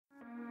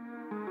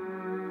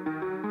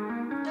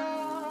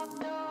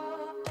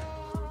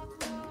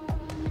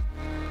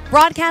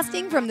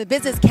Broadcasting from the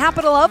business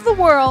capital of the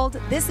world,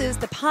 this is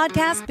the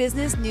Podcast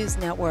Business News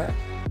Network.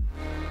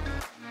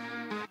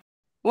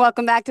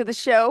 Welcome back to the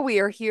show. We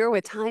are here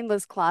with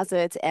Timeless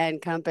Closets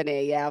and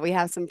Company. Yeah, we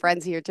have some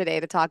friends here today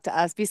to talk to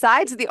us.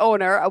 Besides the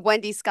owner,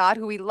 Wendy Scott,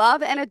 who we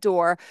love and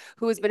adore,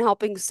 who has been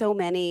helping so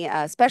many,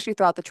 especially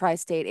throughout the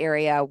tri-state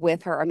area,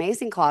 with her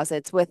amazing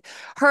closets, with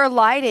her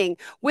lighting,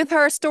 with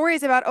her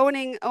stories about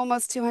owning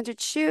almost 200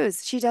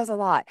 shoes. She does a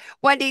lot.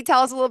 Wendy,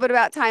 tell us a little bit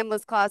about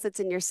Timeless Closets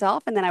and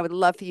yourself, and then I would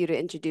love for you to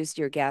introduce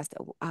your guest,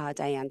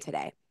 Dianne,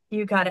 today.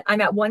 You got it. I'm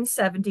at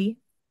 170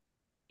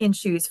 in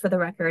shoes for the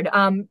record.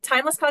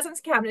 Timeless Closets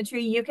and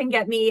Cabinetry. You can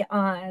get me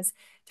as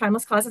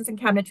Timeless Closets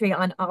and Cabinetry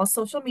on all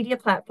social media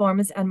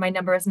platforms, and my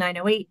number is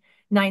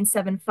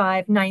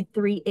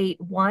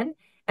 908-975-9381.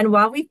 And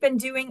while we've been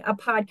doing a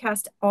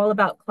podcast all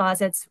about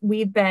closets,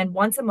 we've been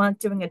once a month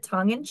doing a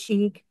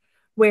tongue-in-cheek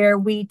where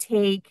we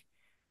take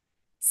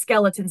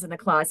skeletons in the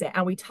closet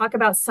and we talk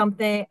about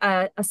something,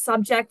 a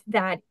subject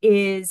that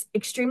is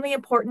extremely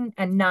important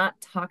and not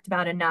talked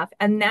about enough.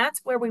 And that's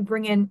where we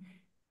bring in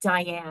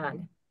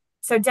Dianne.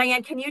 So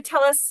Dianne, can you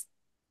tell us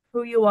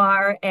who you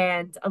are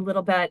and a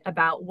little bit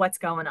about what's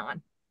going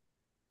on?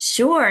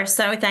 Sure.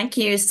 So thank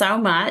you so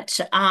much.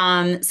 So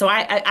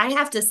I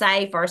have to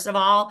say, first of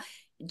all,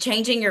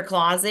 changing your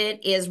closet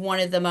is one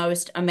of the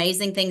most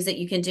amazing things that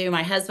you can do.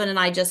 My husband and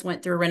I just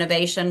went through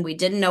renovation. We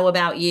didn't know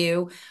about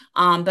you,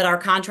 but our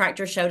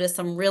contractor showed us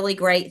some really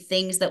great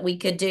things that we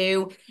could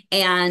do.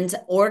 And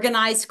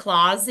organized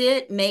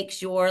closet makes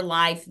your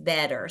life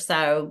better.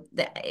 So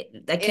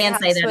I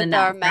can't say that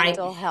enough, our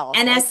mental health.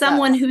 And as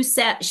someone who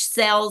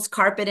sells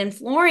carpet and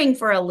flooring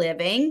for a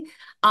living,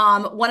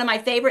 one of my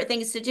favorite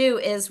things to do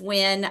is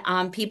when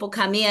people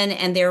come in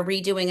and they're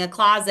redoing a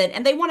closet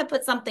and they want to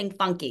put something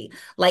funky,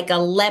 like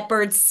a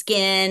leopard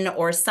skin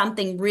or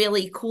something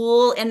really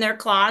cool in their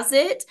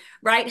closet,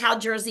 right? How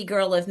Jersey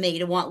girl of me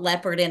to want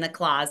leopard in a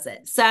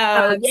closet. So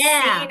I've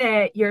yeah, seen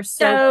it. You're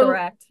so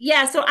correct.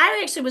 Yeah, so I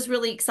actually was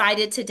really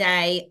excited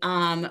today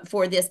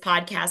for this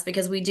podcast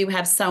because we do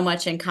have so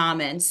much in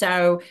common.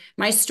 So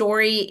my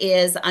story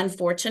is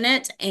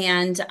unfortunate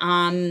and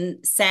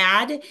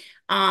sad.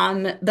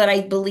 But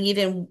I believe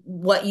in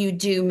what you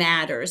do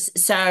matters.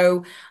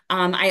 So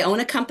I own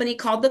a company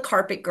called The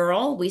Carpet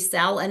Girl. We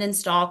sell and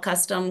install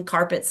custom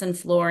carpets and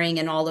flooring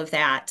and all of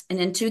that.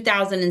 And in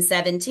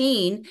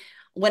 2017,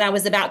 when I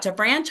was about to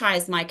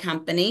franchise my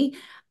company,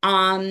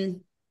 the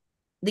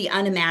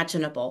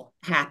unimaginable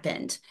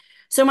happened.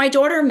 So my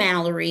daughter,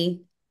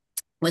 Mallory,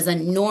 was a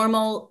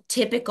normal,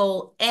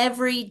 typical,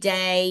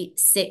 everyday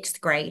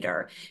sixth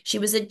grader. She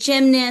was a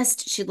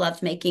gymnast. She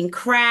loved making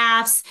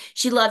crafts.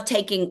 She loved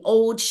taking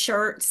old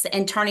shirts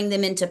and turning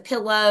them into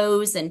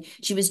pillows. And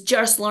she was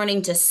just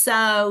learning to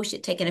sew. She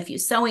had taken a few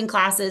sewing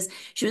classes.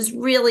 She was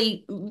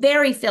really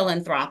very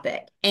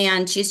philanthropic.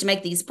 And she used to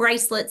make these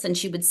bracelets and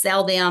she would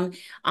sell them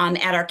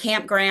at our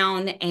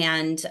campground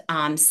and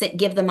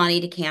give the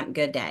money to Camp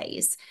Good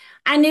Days.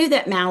 I knew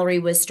that Mallory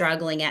was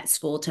struggling at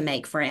school to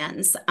make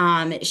friends.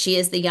 She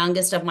is the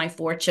youngest of my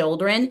 4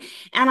 children.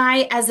 And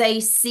I, as a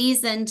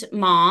seasoned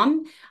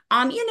mom,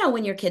 you know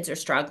when your kids are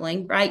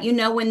struggling, right? You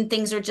know when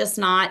things are just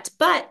not.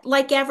 But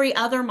like every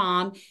other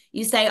mom,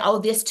 you say, oh,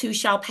 this too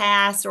shall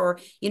pass. Or,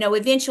 you know,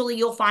 eventually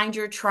you'll find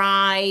your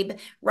tribe,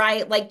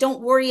 right? Like,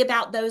 don't worry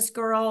about those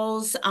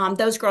girls.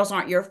 Those girls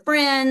aren't your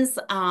friends.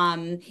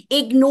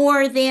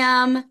 Ignore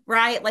them,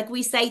 right? Like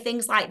we say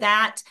things like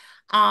that.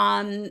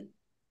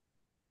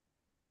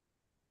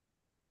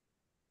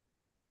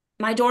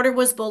 My daughter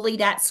was bullied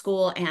at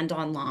school and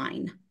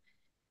online.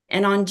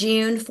 And on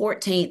June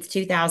 14th,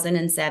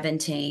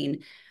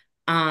 2017,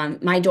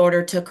 my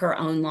daughter took her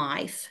own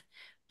life.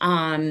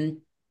 It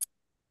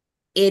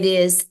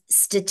is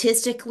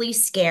statistically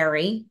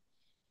scary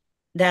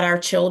that our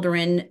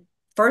children,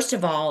 first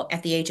of all,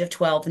 at the age of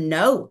 12,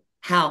 know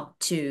how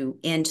to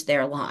end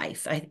their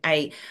life.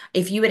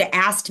 If you had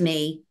asked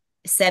me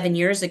 7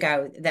 years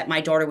ago that my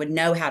daughter would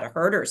know how to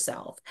hurt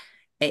herself,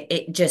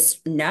 it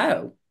just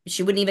no.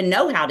 She wouldn't even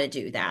know how to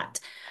do that.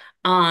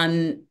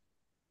 And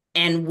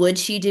would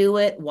she do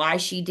it? Why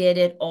she did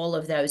it? All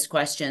of those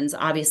questions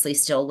obviously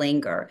still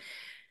linger.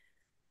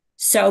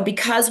 So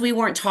because we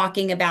weren't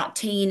talking about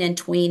teen and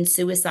tween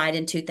suicide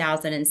in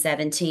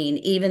 2017,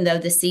 even though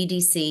the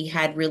CDC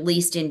had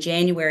released in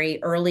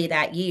January early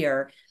that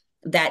year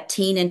that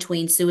teen and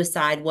tween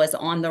suicide was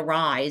on the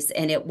rise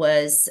and it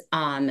was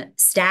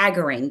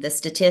staggering, the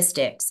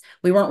statistics,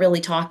 we weren't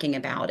really talking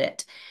about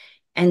it.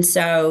 And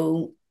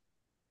so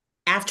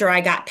after I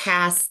got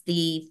past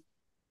the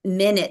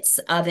minutes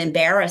of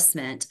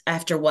embarrassment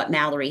after what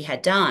Mallory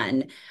had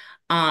done,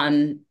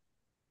 I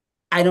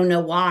don't know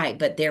why,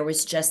 but there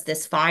was just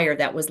this fire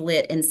that was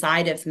lit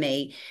inside of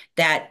me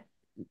that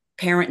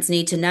parents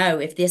need to know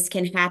if this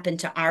can happen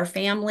to our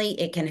family,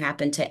 it can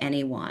happen to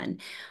anyone.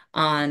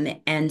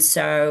 And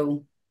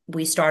so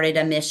we started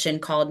a mission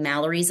called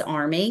Mallory's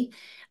Army.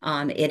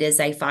 It is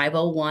a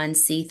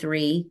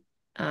 501c3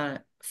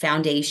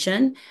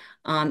 foundation.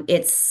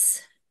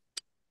 It's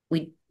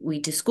we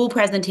do school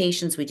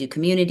presentations, we do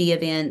community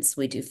events,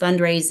 we do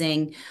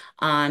fundraising,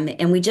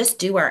 and we just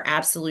do our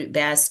absolute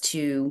best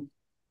to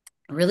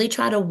really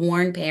try to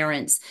warn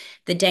parents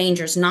the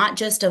dangers, not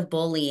just of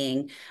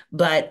bullying,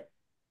 but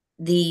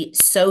the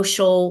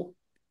social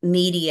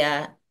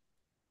media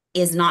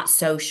is not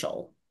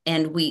social.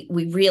 And we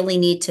really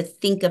need to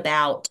think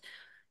about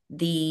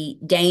the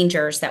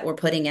dangers that we're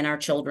putting in our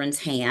children's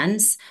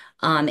hands,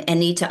 and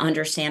need to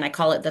understand. I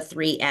call it the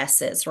three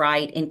S's,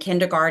 right? In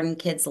kindergarten,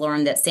 kids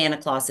learn that Santa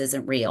Claus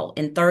isn't real.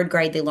 In third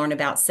grade, they learn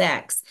about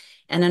sex.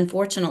 And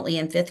unfortunately,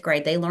 in fifth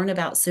grade, they learn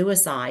about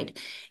suicide.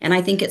 And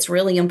I think it's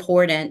really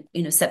important,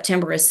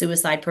 September is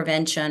Suicide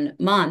Prevention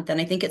Month.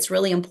 And I think it's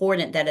really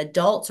important that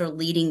adults are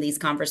leading these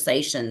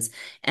conversations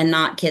and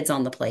not kids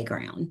on the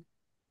playground.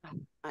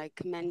 I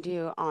commend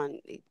you on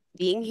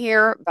being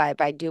here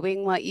by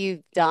doing what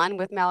you've done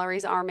with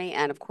Mallory's Army,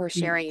 and of course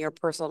sharing your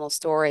personal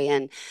story.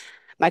 And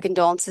my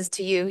condolences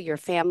to you, your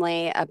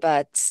family.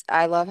 But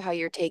I love how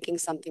you're taking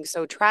something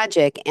so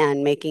tragic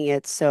and making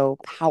it so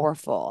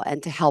powerful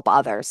and to help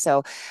others.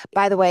 So,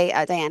 by the way,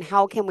 Dianne,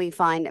 how can we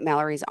find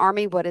Mallory's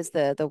Army? What is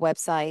the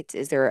website?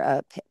 Is there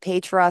a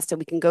page for us that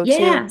we can go to?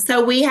 Yeah,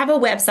 so we have a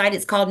website.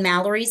 It's called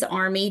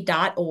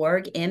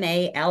mallorysarmy.org,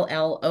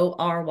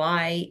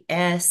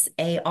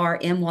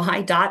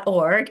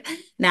 MALLORYSARMY.org,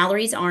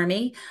 Mallory's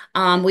Army.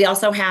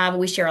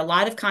 We share a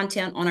lot of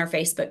content on our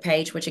Facebook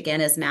page, which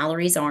again is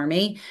Mallory's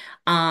Army.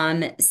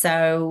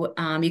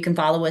 You can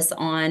follow us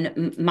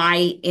on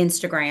my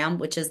Instagram,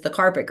 which is the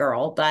Carpet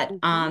Girl. But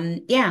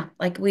yeah,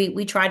 like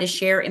we try to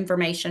share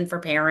information for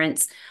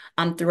parents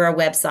through our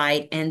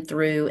website and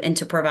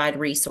to provide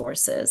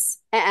resources.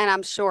 And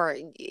I'm sure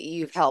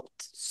you've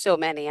helped so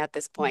many at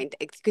this point.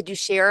 Could you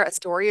share a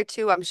story or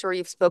two? I'm sure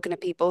you've spoken to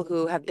people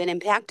who have been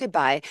impacted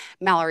by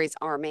Mallory's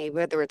Army,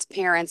 whether it's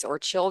parents or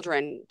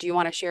children. Do you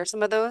want to share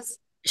some of those?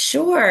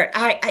 Sure.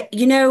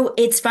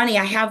 It's funny.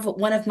 I have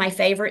one of my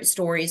favorite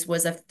stories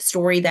was a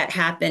story that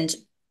happened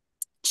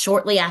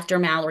shortly after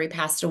Mallory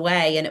passed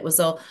away. And it was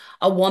a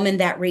woman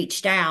that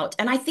reached out.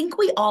 And I think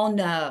we all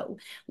know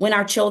when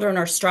our children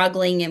are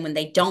struggling and when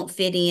they don't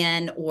fit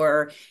in,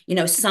 or,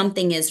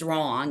 something is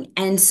wrong.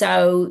 And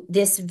so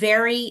this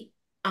very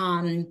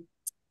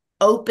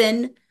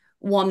open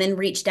woman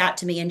reached out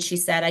to me and she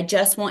said, I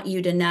just want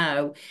you to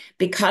know,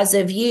 because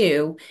of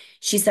you,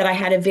 she said, I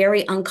had a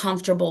very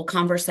uncomfortable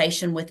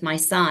conversation with my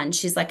son.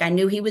 She's like, I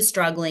knew he was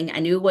struggling. I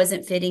knew he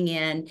wasn't fitting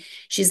in.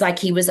 She's like,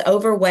 he was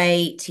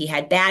overweight. He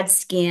had bad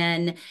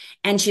skin.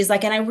 And she's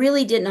like, and I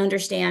really didn't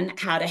understand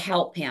how to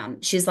help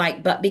him. She's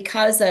like, but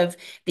because of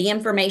the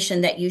information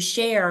that you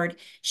shared,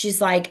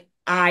 she's like,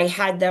 I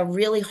had the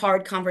really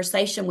hard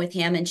conversation with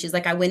him. And she's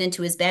like, I went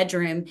into his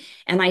bedroom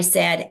and I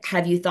said,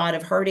 have you thought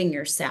of hurting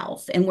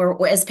yourself? And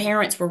as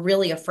parents, we're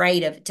really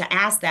afraid to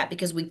ask that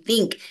because we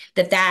think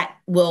that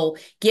will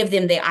give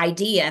them the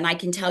idea. And I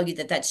can tell you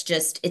that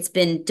it's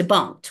been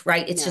debunked,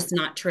 right? It's just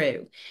not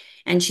true.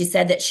 And she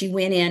said that she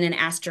went in and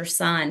asked her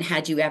son,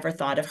 had you ever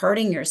thought of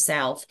hurting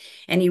yourself?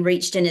 And he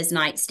reached in his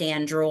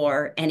nightstand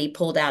drawer and he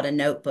pulled out a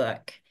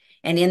notebook.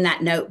 And in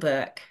that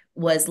notebook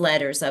was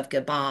letters of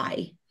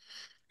goodbye.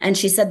 And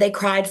she said they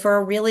cried for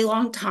a really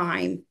long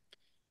time.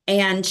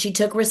 And she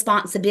took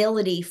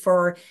responsibility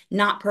for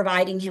not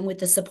providing him with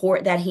the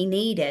support that he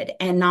needed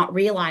and not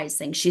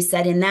realizing. She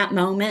said in that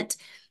moment,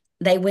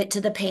 they went to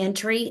the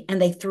pantry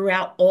and they threw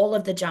out all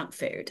of the junk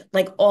food,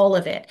 like all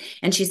of it.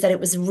 And she said it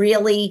was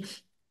really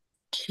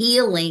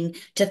healing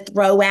to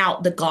throw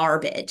out the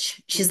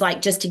garbage. She's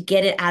like, just to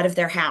get it out of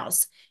their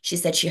house. She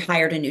said she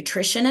hired a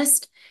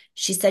nutritionist.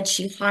 She said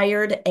she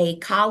hired a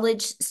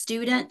college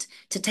student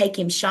to take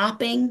him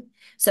shopping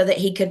so that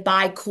he could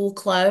buy cool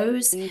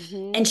clothes.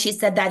 And she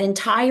said that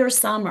entire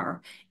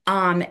summer,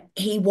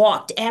 he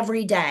walked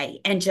every day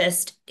and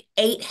just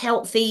ate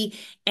healthy.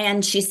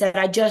 And she said,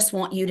 I just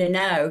want you to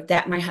know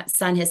that my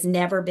son has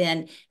never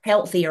been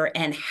healthier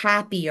and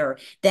happier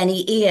than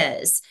he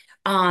is.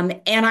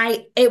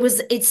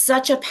 It's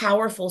such a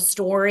powerful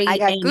story. I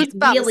got And it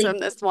goosebumps from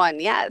this one.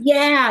 Yes.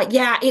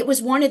 yeah, it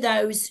was one of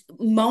those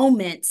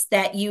moments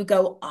that you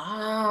go,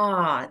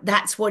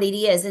 that's what it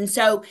is. And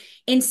so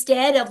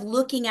instead of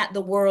looking at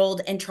the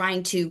world and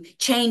trying to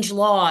change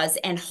laws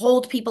and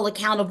hold people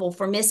accountable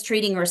for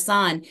mistreating her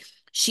son,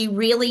 she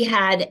really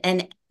had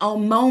a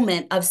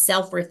moment of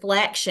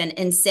self-reflection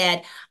and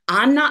said,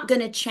 I'm not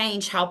going to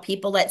change how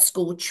people at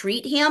school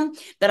treat him,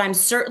 but I'm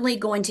certainly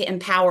going to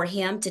empower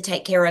him to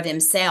take care of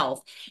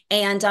himself.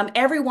 And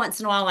every once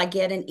in a while, I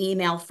get an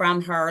email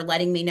from her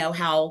letting me know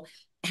how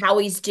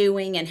he's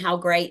doing and how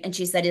great. And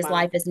she said his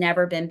life has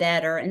never been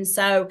better. And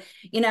so,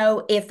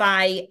 if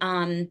I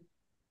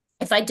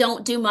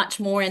don't do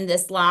much more in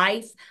this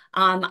life,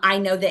 I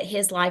know that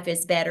his life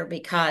is better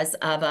because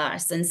of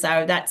us. And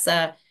so that's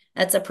a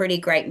pretty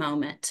great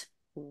moment.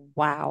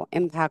 Wow,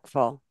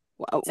 impactful.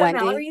 So Wendy?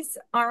 Mallory's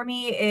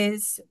Army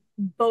is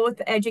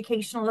both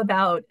educational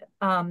about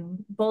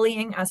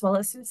bullying as well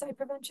as suicide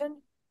prevention?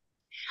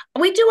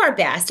 We do our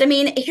best. I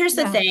mean, here's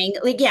the Yeah, thing.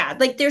 Like, yeah,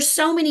 like there's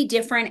so many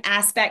different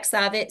aspects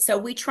of it. So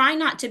we try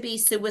not to be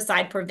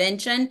suicide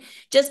prevention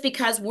just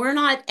because we're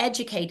not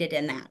educated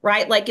in that,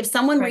 right? Like if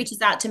someone right.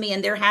 reaches out to me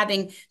and they're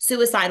having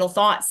suicidal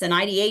thoughts and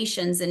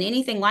ideations and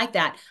anything like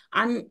that,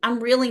 I'm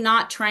really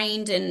not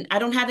trained and I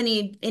don't have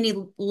any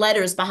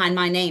letters behind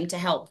my name to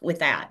help with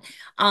that.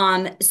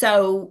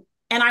 So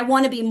and I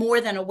want to be more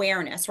than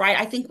awareness, right?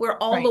 I think we're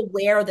all Right.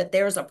 aware that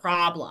there's a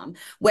problem,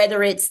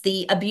 whether it's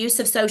the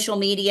abuse of social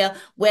media,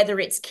 whether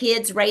it's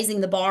kids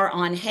raising the bar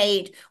on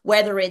hate,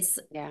 whether it's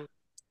Yeah.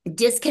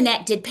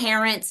 disconnected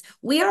parents.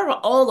 We are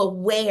all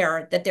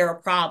aware that there are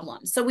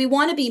problems. So we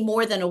want to be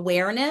more than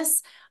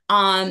awareness.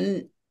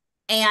 Um,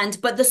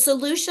 but the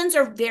solutions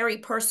are very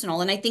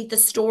personal. And I think the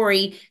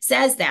story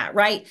says that,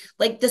 right?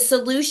 Like the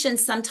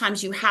solutions,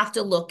 sometimes you have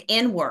to look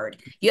inward.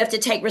 You have to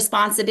take Yeah.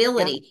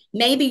 responsibility.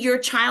 Maybe your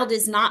child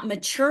is not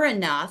mature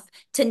enough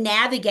to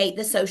navigate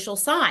the social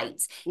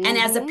sites. And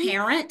as a Mm-hmm.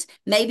 parent,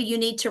 maybe you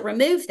need to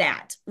remove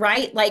that,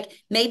 right? Like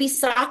maybe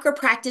soccer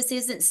practice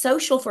isn't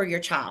social for your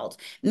child.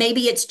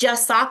 Maybe it's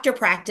just soccer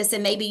practice,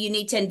 and maybe you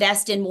need to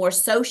invest in more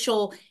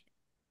social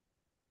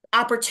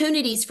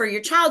opportunities for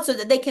your child so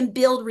that they can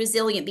build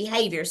resilient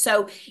behavior.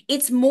 So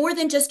it's more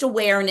than just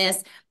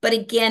awareness. But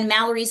again,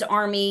 Mallory's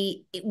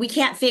Army, we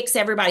can't fix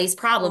everybody's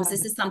problems.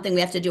 This is something we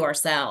have to do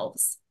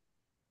ourselves.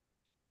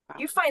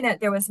 Do you find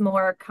that there was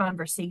more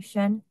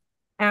conversation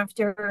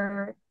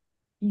after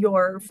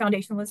your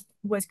foundation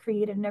was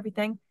created and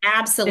everything? It's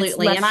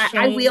Absolutely. less And I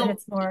shame and will,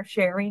 it's more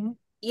sharing.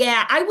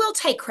 yeah, I will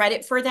take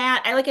credit for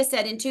that. Like I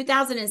said, in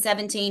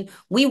 2017,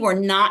 we were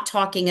not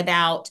talking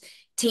about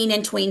teen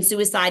and tween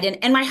suicide.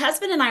 And my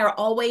husband and I are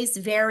always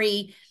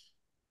very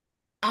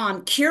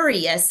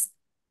curious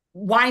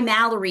why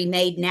Mallory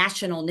made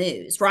national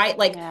news, right?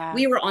 Like Yeah.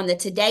 we were on the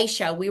Today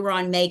Show, we were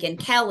on Megyn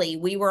Kelly,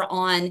 we were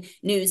on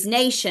News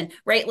Nation,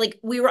 right? Like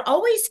we were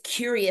always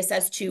curious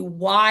as to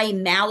why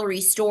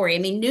Mallory's story. I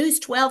mean, News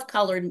 12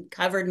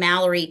 covered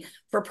Mallory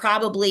for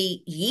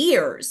probably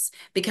years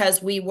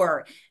because we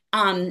were.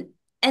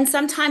 And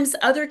sometimes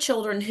other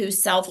children who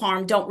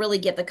self-harm don't really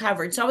get the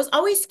coverage. So I was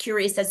always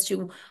curious as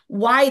to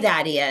why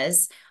that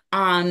is.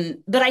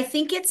 But I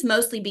think it's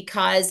mostly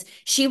because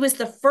she was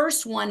the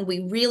first one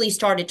we really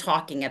started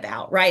talking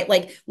about, right?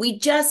 Like we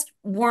just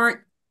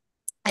weren't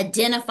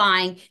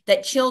identifying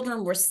that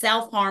children were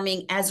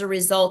self-harming as a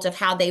result of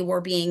how they were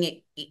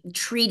being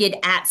treated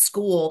at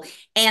school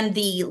and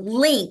the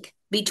link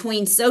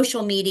between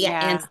social media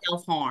and Yeah.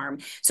 self-harm.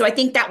 So I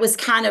think that was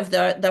kind of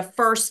the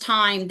first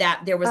time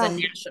that there was a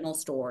Ugh. national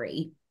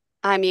story.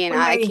 I mean,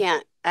 When I I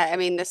can't. I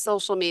mean, the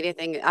social media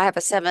thing. I have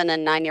a 7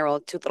 and 9 year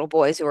old, two little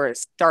boys who are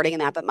starting in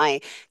that, but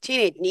my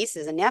teenage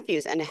nieces and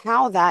nephews, and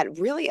how that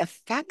really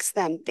affects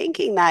them,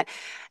 thinking that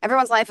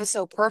everyone's life is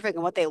so perfect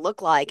and what they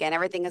look like, and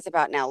everything is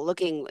about now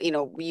looking,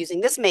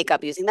 using this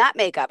makeup, using that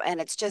makeup, and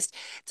it's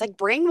like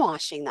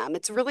brainwashing them.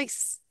 It's really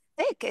sick.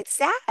 It's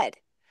sad.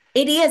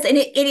 It is, and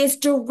it is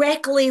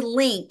directly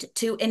linked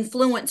to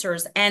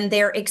influencers and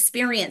their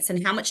experience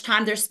and how much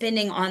time they're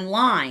spending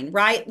online,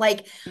 right?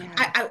 Like,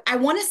 Yeah. I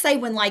want to say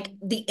when like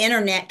the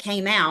internet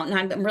came out, and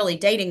I'm really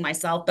dating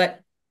myself,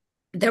 but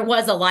there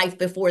was a life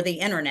before the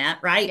internet,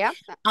 right? Yep.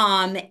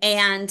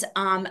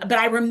 But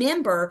I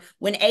remember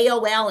when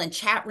AOL and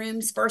chat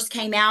rooms first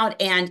came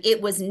out, and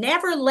it was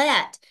never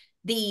let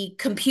the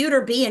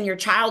computer be in your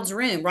child's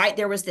room, right?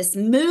 There was this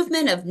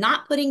movement of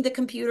not putting the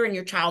computer in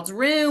your child's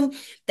room,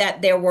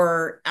 that there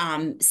were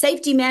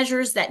safety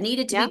measures that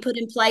needed to be Yep. put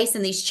in place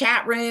in these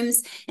chat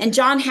rooms. And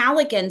John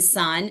Halligan's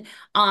son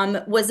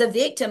was a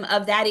victim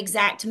of that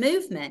exact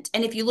movement.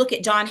 And if you look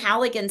at John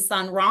Halligan's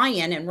son,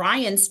 Ryan, and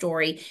Ryan's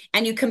story,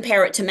 and you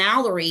compare it to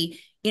Mallory,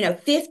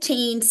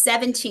 15,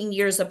 17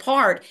 years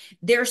apart,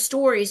 their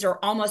stories are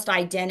almost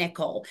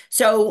identical.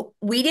 So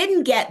we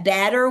didn't get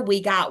better,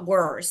 we got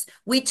worse.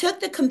 We took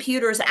the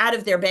computers out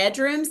of their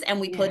bedrooms and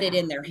we put it Yeah.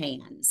 in their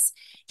hands.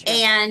 True.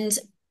 And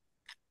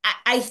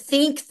I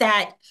think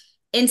that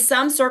in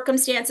some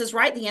circumstances,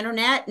 right, the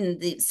internet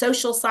and the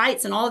social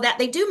sites and all of that,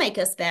 they do make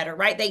us better,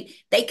 right?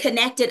 They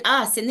connected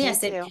us in They this.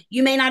 do.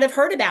 You may not have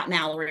heard about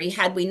Mallory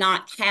had we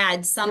not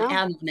had some No.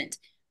 element,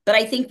 but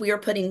I think we are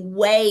putting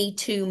way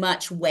too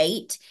much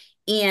weight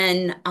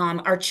in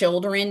our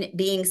children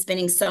being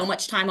spending so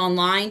much time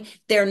online.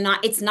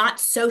 It's not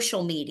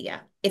social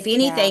media. If Yeah.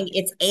 anything,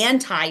 it's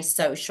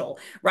anti-social,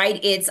 right?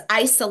 It's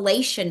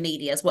isolation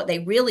media is what they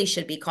really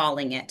should be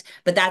calling it.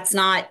 But that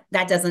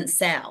doesn't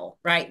sell,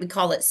 right? We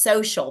call it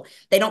social.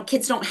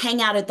 Kids don't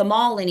hang out at the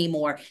mall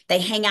anymore. They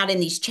hang out in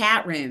these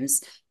chat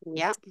rooms.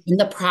 Yep. And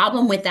the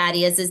problem with that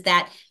is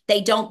that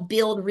they don't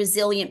build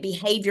resilient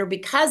behavior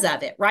because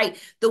of it, right?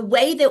 The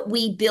way that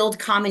we build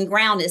common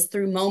ground is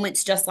through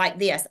moments just like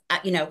this.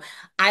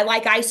 I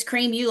like ice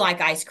cream, you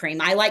like ice cream.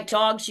 I like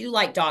dogs, you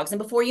like dogs. And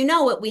before you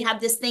know it, we have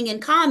this thing in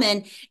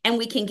common and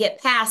we can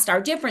get past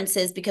our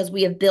differences because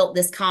we have built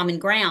this common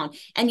ground.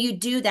 And you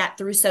do that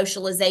through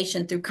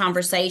socialization, through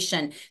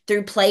conversation,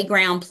 through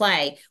playground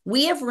play.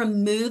 We have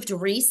removed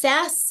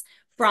recess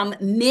from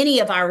many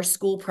of our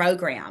school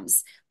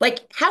programs. Like,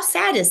 how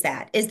sad is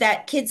that? Is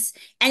that kids,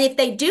 and if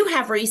they do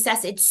have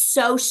recess, it's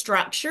so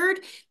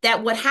structured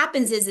that what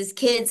happens is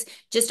kids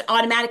just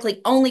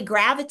automatically only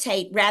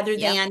gravitate rather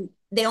than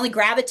they only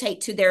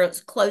gravitate to their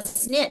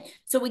close knit.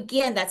 So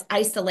again, that's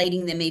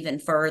isolating them even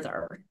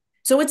further.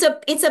 So it's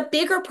a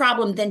bigger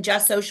problem than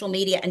just social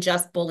media and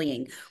just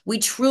bullying. We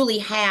truly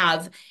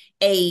have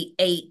a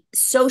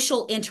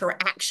social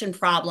interaction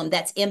problem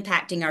that's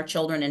impacting our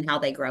children and how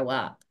they grow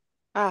up.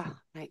 Oh,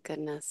 my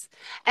goodness.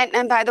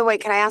 And by the way,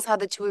 can I ask how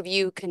the two of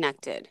you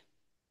connected?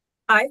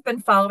 I've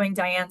been following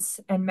Diane's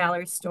and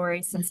Mallory's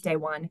story since day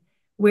one.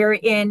 We're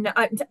in,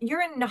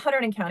 you're in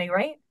Hunterdon County,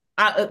 right?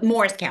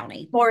 Morris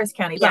County. Morris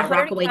County. Yeah, But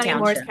Hunterdon Rockaway County,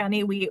 Township. Morris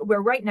County, we're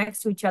right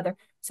next to each other.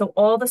 So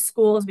all the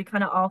schools, we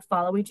kind of all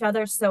follow each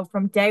other. So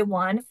from day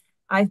one,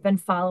 I've been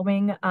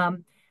following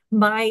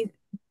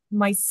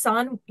my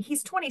son.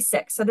 He's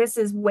 26, so this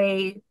is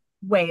way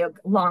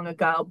long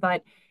ago.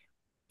 But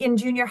in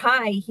junior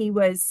high, he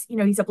was,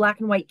 he's a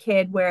black and white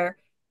kid where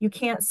you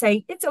can't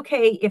say it's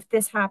okay if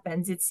this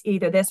happens. It's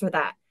either this or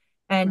that.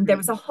 And there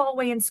was a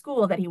hallway in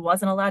school that he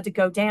wasn't allowed to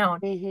go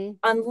down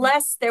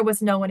unless there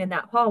was no one in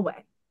that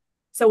hallway.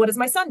 So what does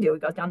my son do? He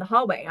goes down the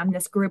hallway, and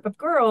this group of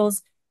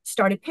girls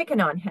started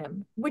picking on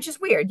him, which is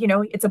weird.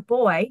 It's a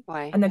boy,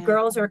 and the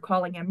girls are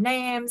calling him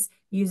names,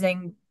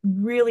 using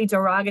really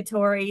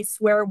derogatory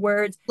swear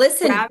words.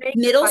 Listen,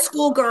 middle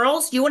school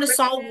girls, you want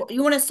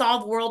to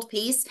solve world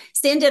peace?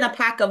 Send in a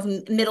pack of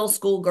middle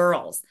school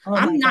girls. Oh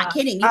I'm not gosh.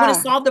 kidding. You want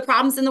to solve the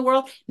problems in the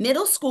world?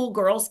 Middle school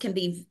girls can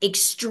be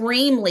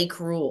extremely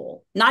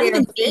cruel. Not They're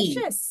even mean,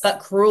 vicious.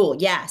 but cruel.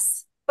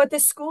 Yes. But the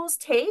schools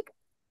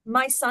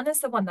my son is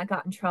the one that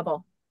got in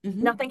trouble.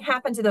 Nothing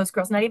happened to those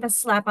girls, not even a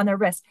slap on their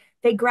wrist.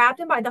 They grabbed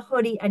him by the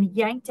hoodie and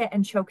yanked it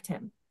and choked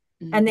him.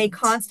 And they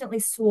constantly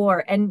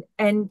swore. And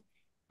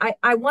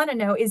I want to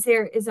know, is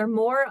there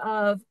more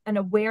of an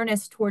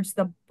awareness towards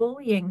the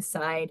bullying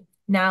side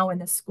now in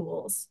the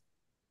schools?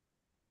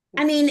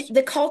 I mean,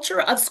 the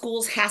culture of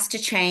schools has to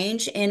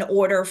change in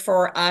order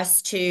for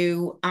us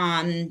to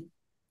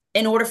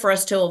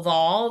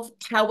evolve.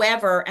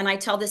 However, and I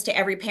tell this to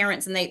every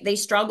parent, and they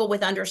struggle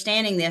with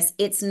understanding this,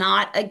 it's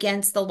not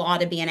against the law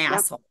to be an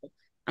asshole.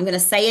 I'm going to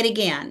say it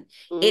again.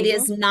 It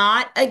is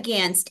not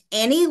against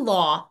any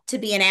law to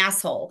be an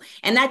asshole.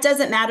 And that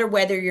doesn't matter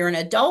whether you're an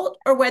adult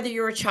or whether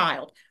you're a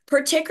child,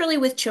 particularly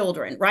with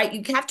children, right?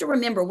 You have to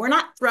remember, we're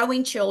not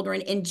throwing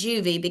children in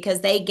juvie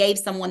because they gave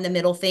someone the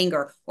middle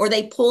finger or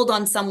they pulled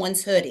on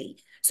someone's hoodie.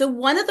 So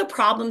one of the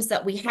problems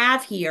that we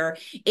have here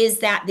is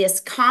that this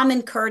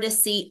common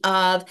courtesy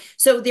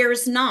so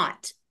there's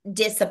not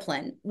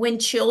discipline. When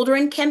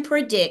children can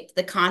predict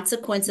the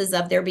consequences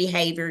of their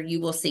behavior, you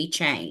will see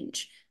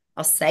change.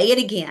 I'll say it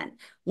again.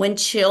 When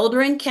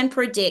children can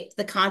predict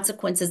the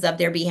consequences of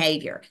their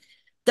behavior.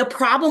 The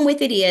problem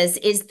with it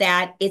is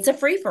that it's a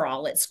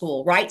free-for-all at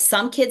school, right?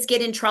 Some kids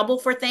get in trouble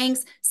for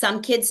things,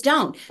 some kids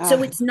don't.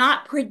 So it's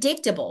not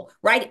predictable,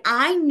 right?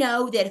 I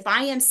know that if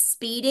I am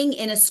speeding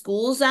in a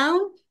school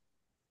zone,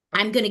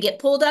 I'm going to get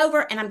pulled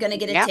over and I'm going to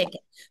get a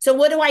ticket. So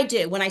what do I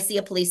do when I see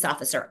a police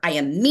officer? I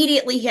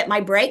immediately hit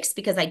my brakes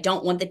because I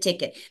don't want the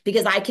ticket,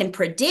 because I can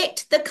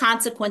predict the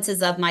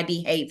consequences of my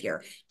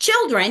behavior.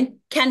 Children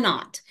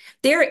cannot.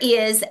 There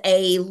is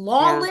a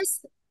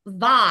lawless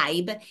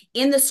vibe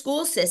in the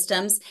school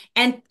systems,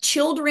 and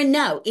children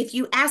know. If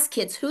you ask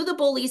kids who the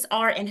bullies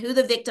are and who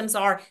the victims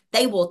are,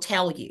 they will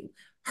tell you.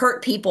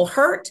 Hurt people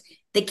hurt.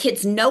 The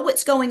kids know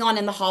what's going on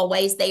in the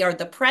hallways. They are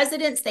the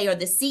presidents. They are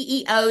the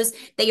CEOs.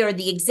 They are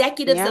the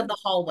executives of the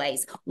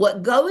hallways.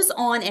 What goes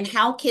on and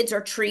how kids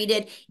are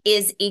treated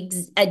is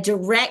a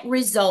direct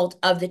result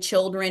of the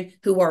children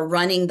who are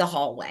running the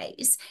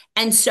hallways.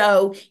 And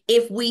so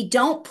if we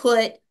don't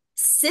put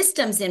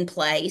systems in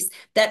place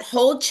that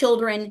hold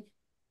children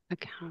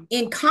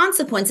in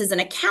consequences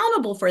and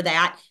accountable for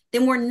that,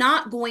 then we're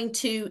not going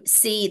to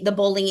see the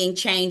bullying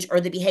change or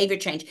the behavior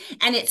change.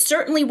 And it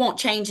certainly won't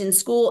change in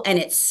school, and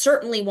it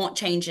certainly won't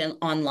change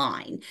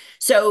online.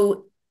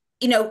 So,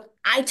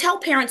 I tell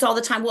parents all the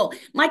time, well,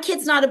 my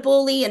kid's not a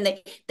bully and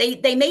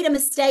they made a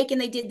mistake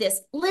and they did this.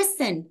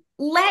 Listen,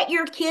 let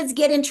your kids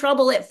get in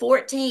trouble at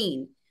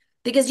 14.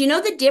 Because you know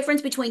the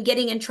difference between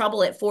getting in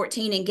trouble at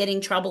 14 and getting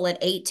in trouble at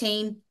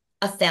 18?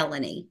 A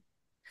felony.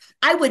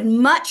 I would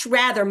much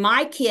rather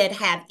my kid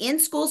have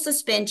in-school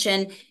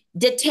suspension,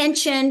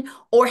 detention,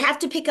 or have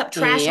to pick up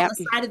trash on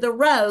the side of the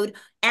road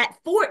at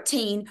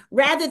 14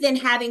 rather than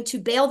having to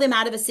bail them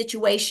out of a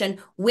situation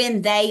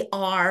when they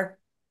are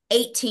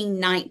 18,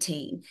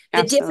 19.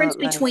 The difference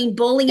between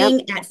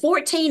bullying at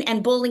 14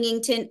 and bullying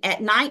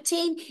at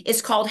 19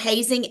 is called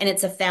hazing, and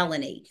it's a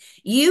felony.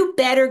 You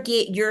better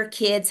get your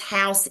kid's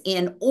house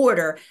in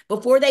order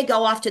before they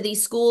go off to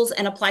these schools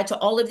and apply to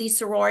all of these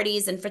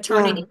sororities and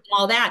fraternities and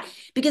all that.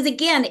 Because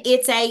again,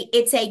 it's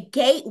a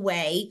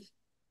gateway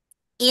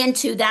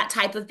into that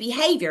type of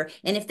behavior.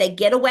 And if they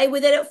get away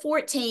with it at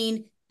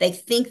 14, they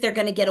think they're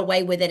going to get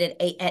away with it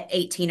at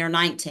 18 or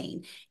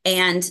 19.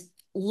 And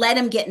let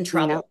them get in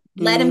trouble.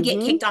 Let them get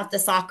Mm-hmm. kicked off the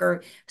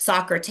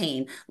soccer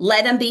team.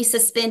 Let them be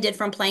suspended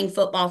from playing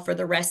football for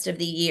the rest of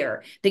the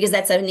year, because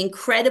that's an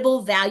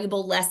incredible,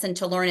 valuable lesson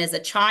to learn as a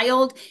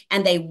child,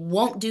 and they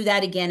won't do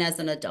that again as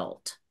an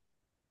adult.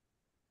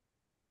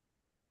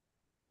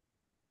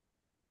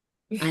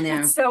 I know.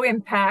 It's so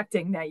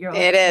impacting that you're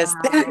like, It is.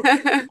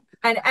 wow.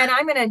 And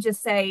I'm gonna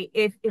just say,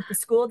 if the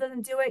school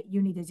doesn't do it,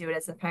 you need to do it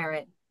as a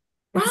parent.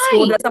 If the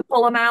school Right. doesn't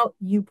pull them out,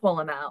 you pull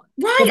them out.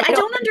 Right. Because I I don't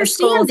don't think the understand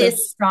schools are as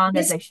this. strong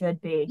as This they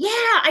should be. Yeah,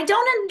 I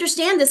don't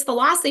understand this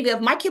philosophy of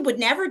my kid would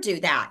never do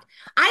that.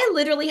 I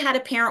literally had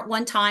a parent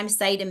one time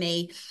say to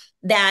me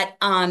that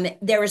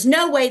there was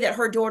no way that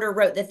her daughter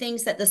wrote the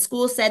things that the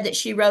school said that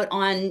she wrote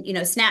on,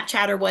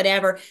 Snapchat or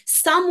whatever.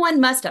 Someone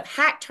must have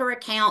hacked her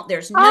account.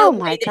 There's no Oh way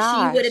my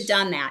that she would have gosh.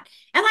 done that.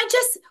 And I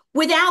just,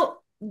 without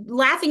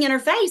laughing in her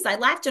face, I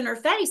laughed in her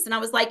face and I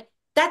was like,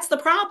 that's the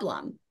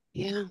problem.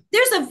 Yeah.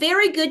 There's a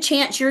very good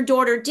chance your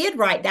daughter did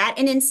write that.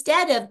 And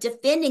instead of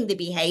defending the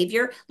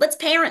behavior, let's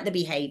parent the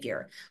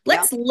behavior. Yeah.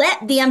 Let's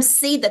let them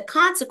see the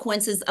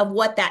consequences of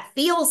what that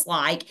feels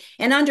like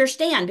and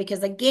understand.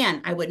 Because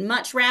again, I would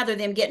much rather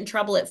them get in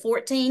trouble at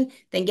 14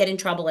 than get in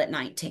trouble at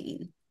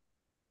 19.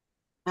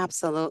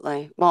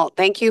 Absolutely. Well,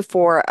 thank you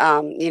for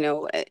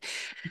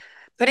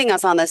putting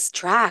us on this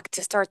track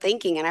to start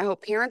thinking. And I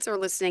hope parents are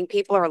listening,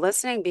 people are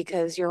listening,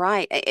 because you're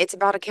right. It's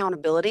about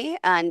accountability,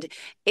 and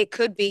it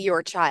could be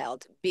your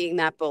child being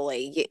that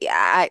bully.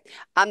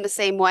 I'm the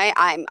same way.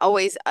 I'm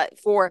always had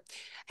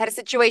a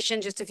situation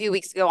just a few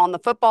weeks ago on the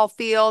football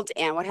field.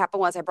 And what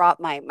happened was I brought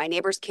my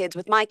neighbor's kids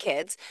with my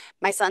kids.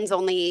 My son's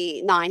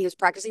only 9. He was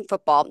practicing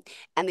football.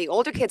 And the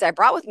older kids I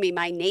brought with me,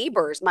 my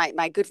neighbors,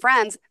 my good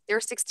friends, they're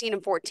 16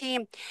 and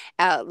 14.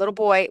 Little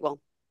boy, well,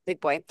 big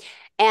boy.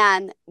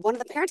 And one of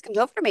the parents comes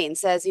over to me and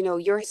says,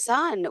 your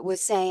son was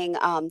saying,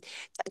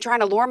 trying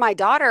to lure my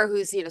daughter,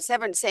 who's,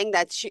 7, saying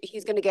that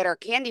he's going to get her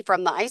candy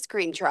from the ice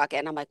cream truck.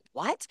 And I'm like,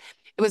 what?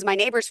 It was my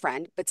neighbor's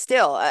friend, but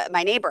still,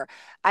 my neighbor.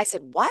 I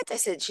said, what? I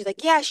said, she's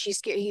like, yeah, she's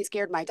scared. He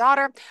scared my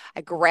daughter.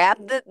 I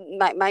grabbed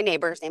my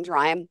neighbor, his name's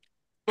Ryan.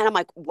 And I'm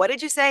like, what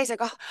did you say? He's like,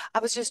 oh, I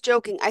was just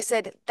joking. I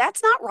said,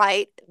 that's not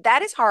right.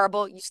 That is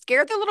horrible. You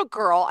scared the little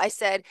girl. I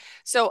said,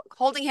 so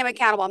holding him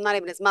accountable, I'm not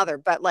even his mother,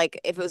 but like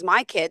if it was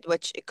my kid,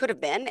 which it could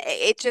have been,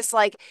 it's just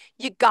like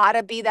you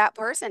gotta be that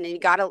person, and you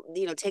gotta,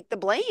 take the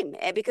blame,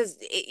 because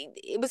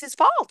it was his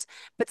fault.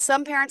 But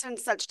some parents are in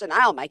such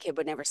denial. My kid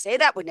would never say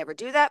that, would never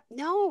do that.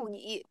 No,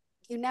 you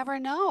never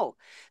know.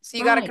 So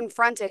you got to Right.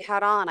 confront it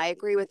head on. I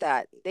agree with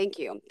that. Thank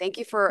you. Thank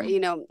you for,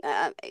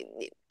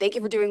 thank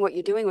you for doing what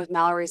you're doing with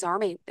Mallory's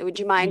Army. Would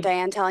you mind,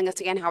 Dianne, telling us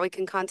again how we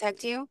can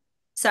contact you?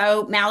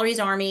 So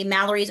Mallory's Army,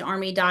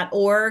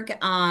 mallory'sarmy.org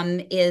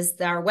is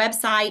our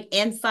website.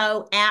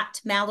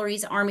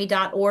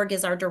 info@mallory'sarmy.org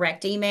is our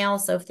direct email.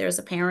 So if there's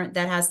a parent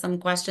that has some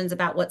questions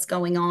about what's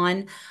going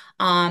on,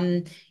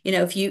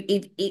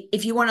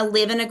 if you want to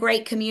live in a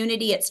great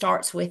community, it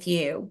starts with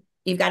you.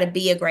 You've got to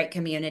be a great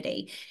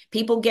community.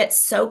 People get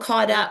so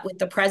caught up with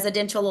the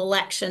presidential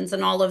elections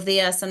and all of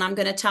this. And I'm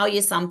going to tell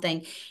you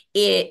something.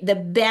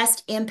 The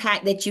best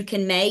impact that you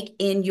can make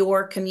in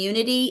your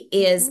community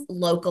is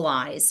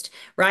localized,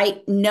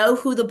 right? Know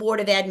who the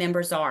Board of Ed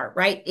members are,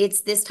 right?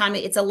 It's this time,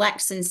 it's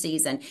election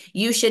season.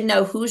 You should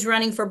know who's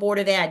running for Board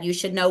of Ed. You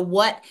should know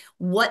what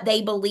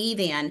they believe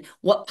in,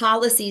 what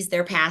policies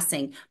they're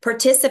passing.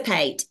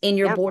 Participate in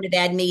your Board of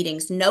Ed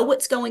meetings. Know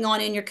what's going on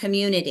in your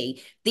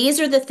community. These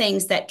are the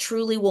things that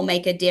truly will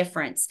make a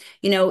difference.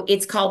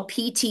 It's called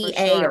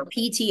PTA or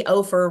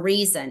PTO for a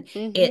reason.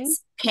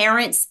 It's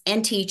Parents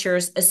and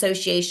Teachers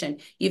Association.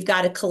 You've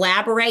got to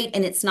collaborate,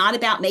 and it's not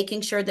about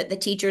making sure that the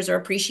teachers are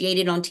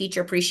appreciated on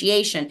Teacher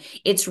Appreciation.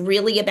 It's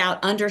really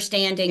about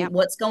understanding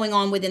what's going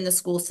on within the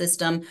school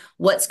system,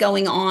 what's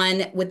going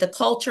on with the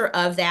culture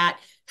of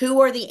that.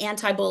 Who are the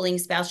anti-bullying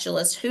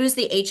specialists? Who's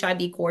the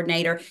HIB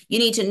coordinator? You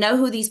need to know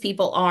who these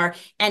people are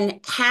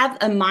and have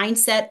a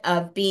mindset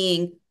of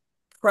being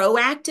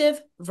proactive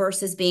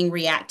versus being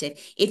reactive.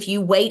 If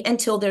you wait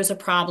until there's a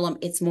problem,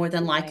 it's more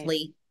than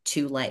likely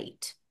too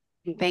late.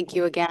 Thank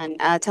you again.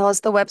 Tell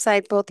us the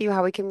website, both of you,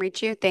 how we can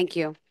reach you. Thank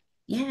you.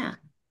 Yeah.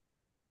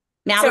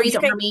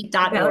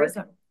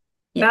 Mallory'sArmy.org.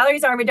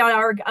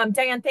 Mallory'sArmy.org.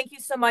 Dianne, thank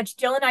you so much.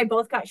 Jill and I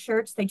both got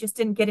shirts. They just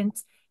didn't get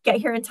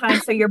here in time.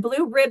 So your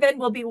blue ribbon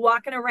will be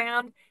walking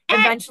around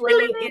eventually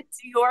in New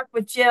York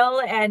with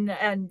Jill and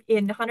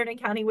in Hunterdon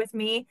County with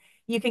me.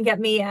 You can get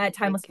me at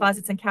Timeless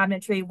Closets and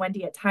Cabinetry,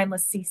 Wendy at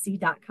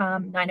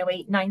timelesscc.com,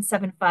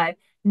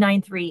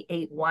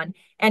 908-975-9381.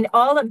 And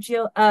all of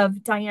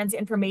Dianne's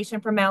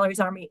information from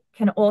Mallory's Army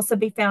can also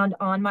be found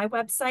on my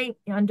website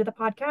under the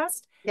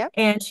podcast. Yep.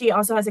 And she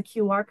also has a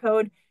QR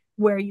code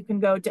where you can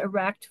go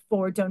direct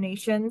for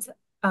donations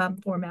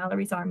for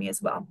Mallory's Army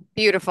as well.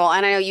 Beautiful.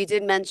 And I know you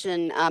did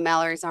mention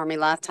Mallory's Army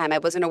last time. I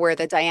wasn't aware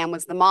that Dianne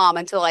was the mom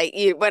until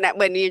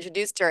when you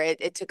introduced her,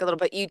 it took a little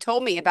bit. You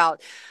told me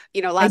about,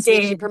 last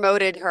week she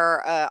promoted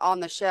her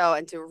on the show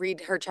and to read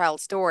her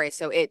child's story.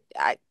 So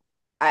I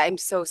I'm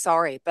so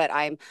sorry, but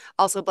I'm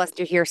also blessed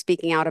you're here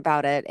speaking out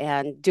about it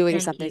and doing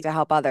Thank something you. to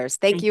help others.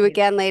 Thank you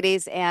again,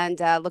 ladies, and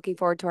looking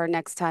forward to our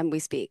next time we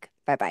speak.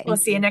 Bye-bye. We'll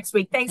see you next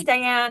week. Thanks,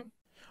 Diane.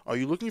 Are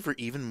you looking for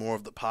even more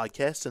of the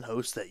podcasts and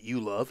hosts that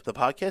you love? The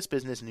Podcast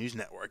Business News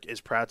Network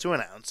is proud to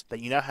announce that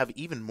you now have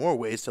even more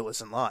ways to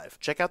listen live.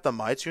 Check out the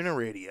MyTuner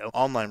Radio,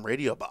 online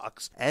radio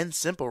box, and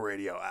Simple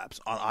Radio apps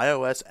on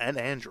iOS and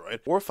Android,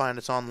 or find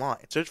us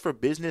online. Search for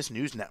Business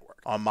News Network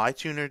on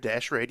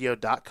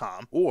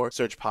mytuner-radio.com, or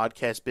search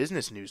Podcast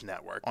Business News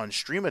Network on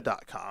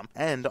streama.com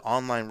and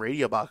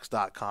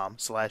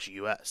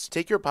onlineradiobox.com/US.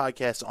 Take your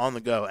podcast on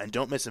the go and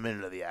don't miss a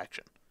minute of the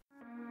action.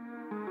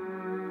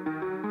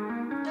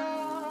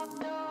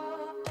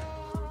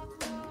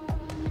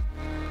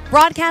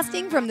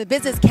 Broadcasting from the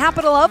business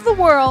capital of the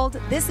world,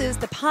 this is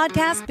the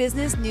Podcast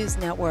Business News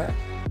Network.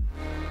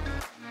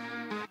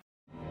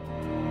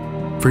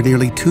 For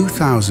nearly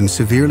 2,000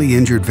 severely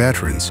injured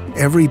veterans,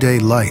 everyday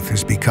life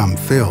has become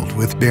filled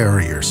with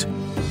barriers.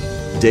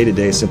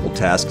 Day-to-day simple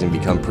tasks can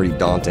become pretty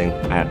daunting.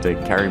 I have to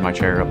carry my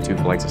chair up 2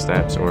 flights of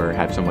steps or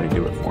have somebody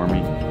do it for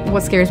me.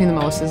 What scares me the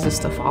most is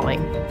just the falling.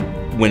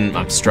 When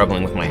I'm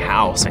struggling with my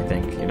house, I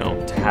think,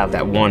 to have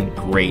that one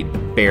great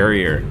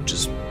barrier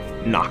just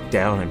knocked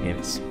down,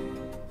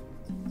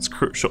 it's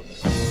crucial.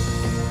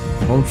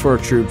 Home for Our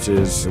Troops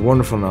is a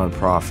wonderful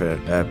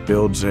nonprofit that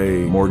builds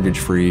a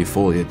mortgage-free,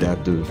 fully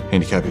adaptive,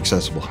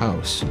 handicap-accessible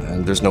house.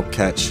 And there's no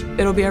catch.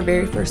 It'll be our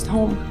very first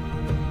home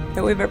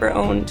that we've ever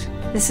owned.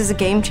 This is a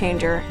game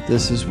changer.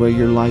 This is where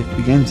your life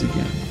begins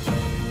again.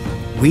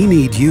 We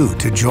need you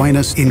to join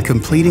us in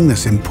completing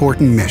this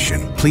important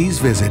mission. Please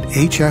visit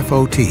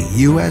hfotusa.org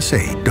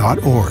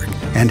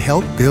and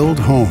help build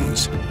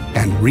homes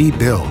and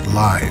rebuild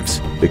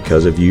lives.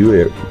 Because of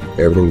you,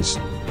 everything's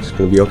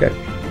going to be okay.